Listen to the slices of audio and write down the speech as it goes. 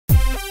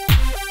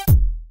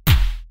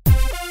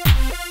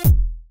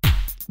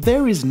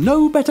There is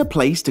no better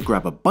place to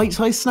grab a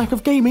bite-sized snack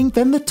of gaming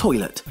than the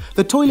toilet.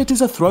 The toilet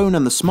is a throne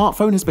and the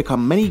smartphone has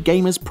become many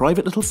gamers'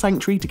 private little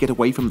sanctuary to get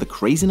away from the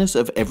craziness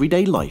of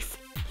everyday life.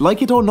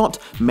 Like it or not,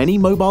 many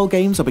mobile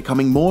games are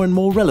becoming more and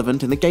more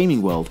relevant in the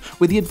gaming world.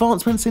 With the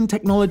advancements in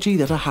technology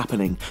that are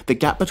happening, the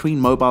gap between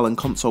mobile and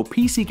console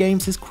PC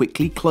games is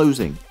quickly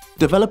closing.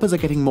 Developers are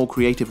getting more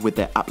creative with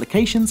their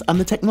applications and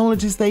the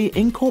technologies they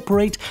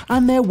incorporate,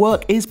 and their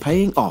work is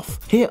paying off.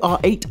 Here are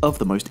 8 of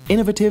the most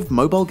innovative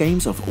mobile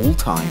games of all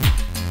time.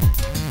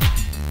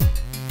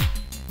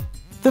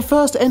 The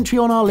first entry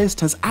on our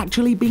list has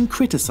actually been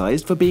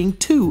criticised for being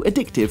too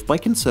addictive by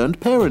concerned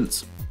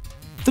parents.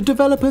 The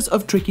developers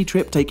of Tricky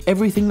Trip take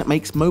everything that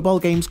makes mobile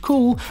games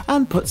cool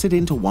and puts it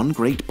into one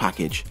great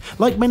package.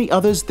 Like many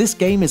others, this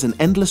game is an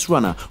endless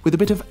runner with a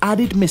bit of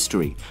added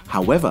mystery.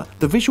 However,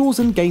 the visuals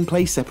and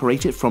gameplay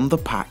separate it from the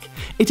pack.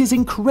 It is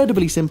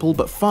incredibly simple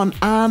but fun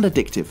and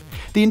addictive.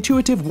 The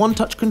intuitive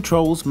one-touch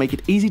controls make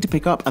it easy to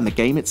pick up, and the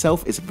game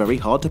itself is very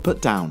hard to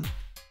put down.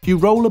 You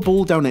roll a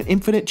ball down an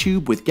infinite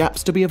tube with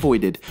gaps to be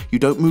avoided. You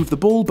don't move the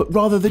ball, but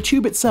rather the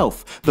tube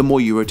itself. The more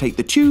you rotate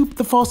the tube,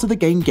 the faster the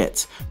game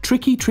gets.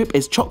 Tricky Trip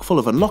is chock full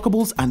of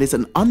unlockables and is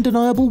an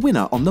undeniable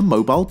winner on the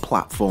mobile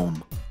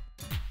platform.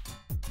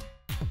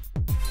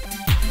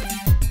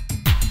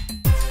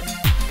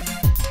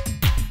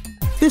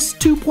 This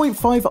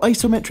 2.5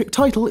 isometric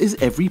title is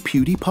every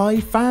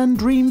PewDiePie fan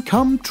dream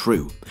come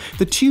true.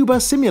 The Tuber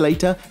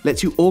Simulator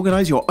lets you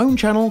organize your own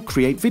channel,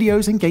 create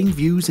videos and gain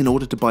views in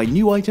order to buy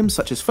new items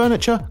such as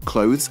furniture,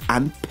 clothes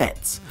and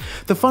pets.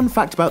 The fun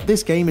fact about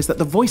this game is that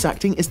the voice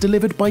acting is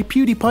delivered by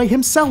PewDiePie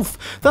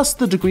himself, thus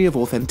the degree of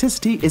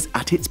authenticity is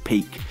at its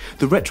peak.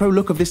 The retro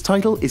look of this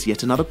title is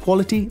yet another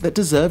quality that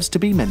deserves to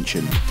be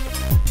mentioned.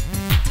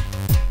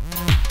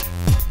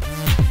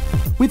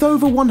 With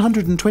over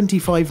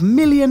 125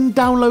 million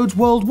downloads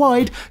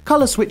worldwide,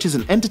 Color Switch is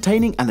an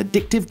entertaining and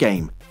addictive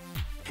game.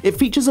 It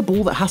features a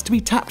ball that has to be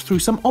tapped through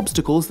some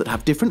obstacles that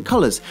have different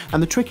colours,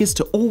 and the trick is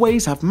to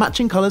always have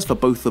matching colours for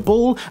both the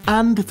ball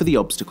and for the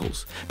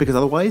obstacles, because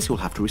otherwise you'll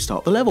have to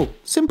restart the level.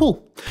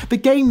 Simple. The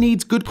game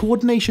needs good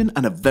coordination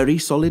and a very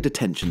solid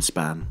attention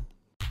span.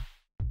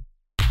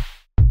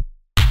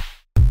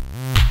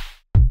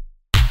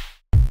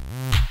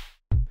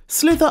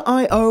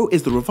 Slither.io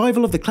is the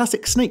revival of the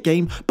classic Snake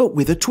game, but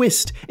with a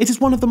twist. It is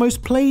one of the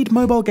most played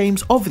mobile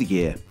games of the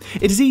year.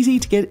 It is easy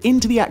to get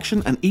into the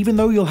action, and even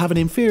though you'll have an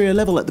inferior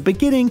level at the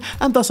beginning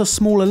and thus a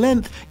smaller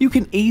length, you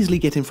can easily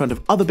get in front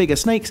of other bigger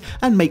snakes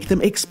and make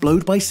them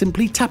explode by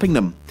simply tapping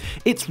them.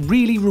 It's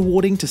really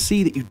rewarding to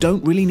see that you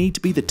don't really need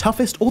to be the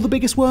toughest or the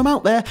biggest worm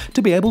out there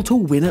to be able to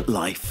win at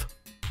life.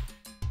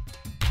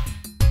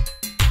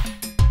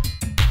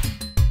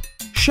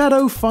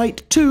 Shadow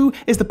Fight 2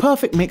 is the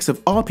perfect mix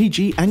of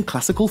RPG and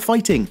classical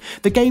fighting.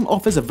 The game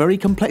offers a very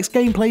complex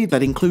gameplay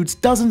that includes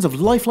dozens of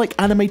lifelike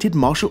animated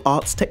martial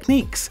arts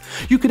techniques.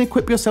 You can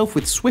equip yourself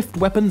with swift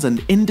weapons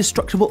and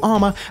indestructible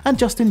armor and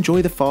just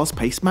enjoy the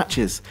fast-paced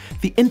matches.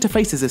 The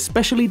interface is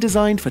especially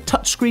designed for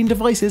touchscreen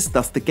devices,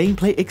 thus the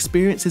gameplay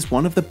experience is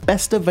one of the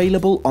best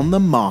available on the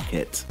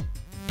market.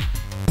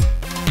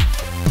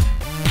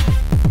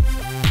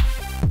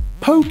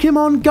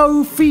 Pokemon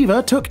Go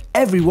Fever took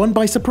everyone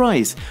by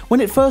surprise.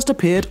 When it first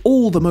appeared,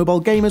 all the mobile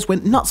gamers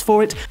went nuts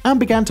for it and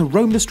began to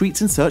roam the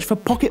streets in search for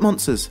Pocket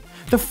Monsters.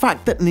 The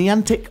fact that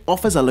Niantic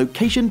offers a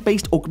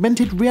location-based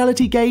augmented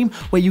reality game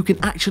where you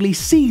can actually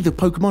see the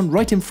Pokemon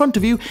right in front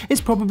of you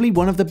is probably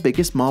one of the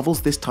biggest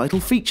marvels this title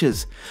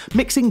features.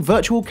 Mixing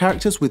virtual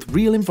characters with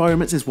real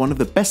environments is one of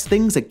the best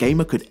things a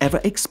gamer could ever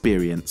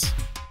experience.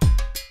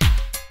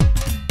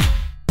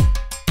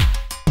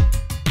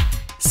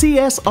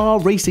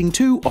 CSR Racing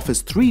 2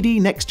 offers 3D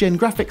next-gen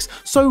graphics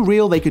so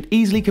real they could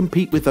easily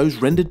compete with those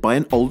rendered by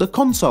an older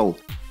console.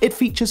 It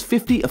features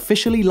 50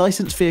 officially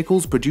licensed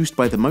vehicles produced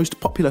by the most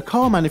popular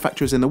car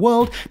manufacturers in the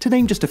world, to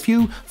name just a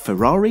few: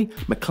 Ferrari,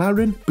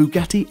 McLaren,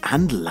 Bugatti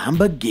and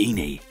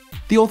Lamborghini.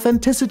 The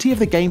authenticity of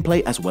the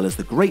gameplay as well as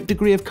the great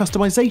degree of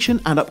customization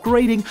and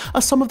upgrading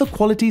are some of the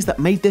qualities that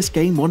made this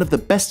game one of the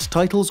best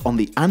titles on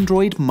the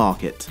Android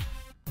market.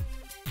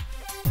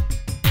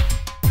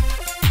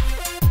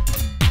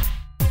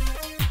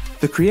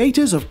 The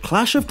creators of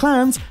Clash of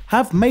Clans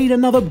have made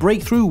another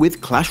breakthrough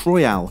with Clash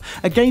Royale,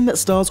 a game that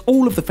stars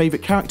all of the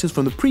favourite characters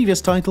from the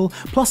previous title,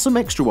 plus some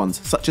extra ones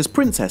such as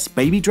Princess,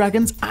 Baby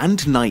Dragons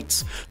and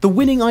Knights. The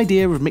winning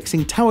idea of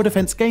mixing tower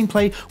defense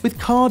gameplay with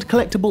card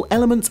collectible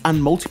elements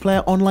and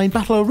multiplayer online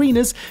battle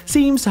arenas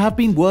seems to have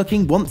been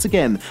working once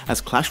again,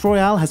 as Clash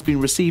Royale has been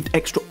received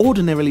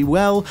extraordinarily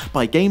well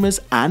by gamers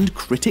and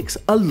critics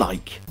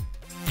alike.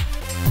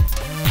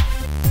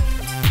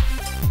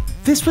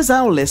 This was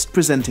our list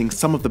presenting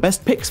some of the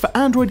best picks for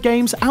Android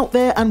games out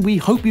there, and we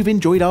hope you've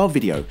enjoyed our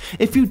video.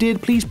 If you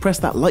did, please press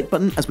that like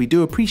button as we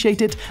do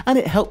appreciate it and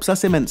it helps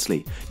us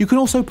immensely. You can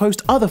also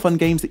post other fun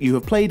games that you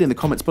have played in the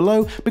comments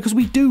below because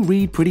we do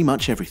read pretty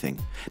much everything.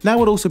 Now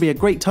would also be a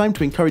great time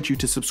to encourage you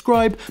to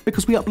subscribe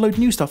because we upload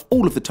new stuff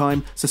all of the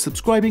time, so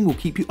subscribing will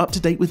keep you up to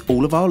date with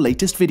all of our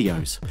latest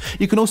videos.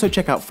 You can also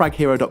check out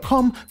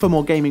fraghero.com for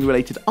more gaming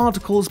related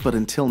articles, but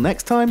until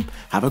next time,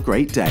 have a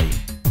great day.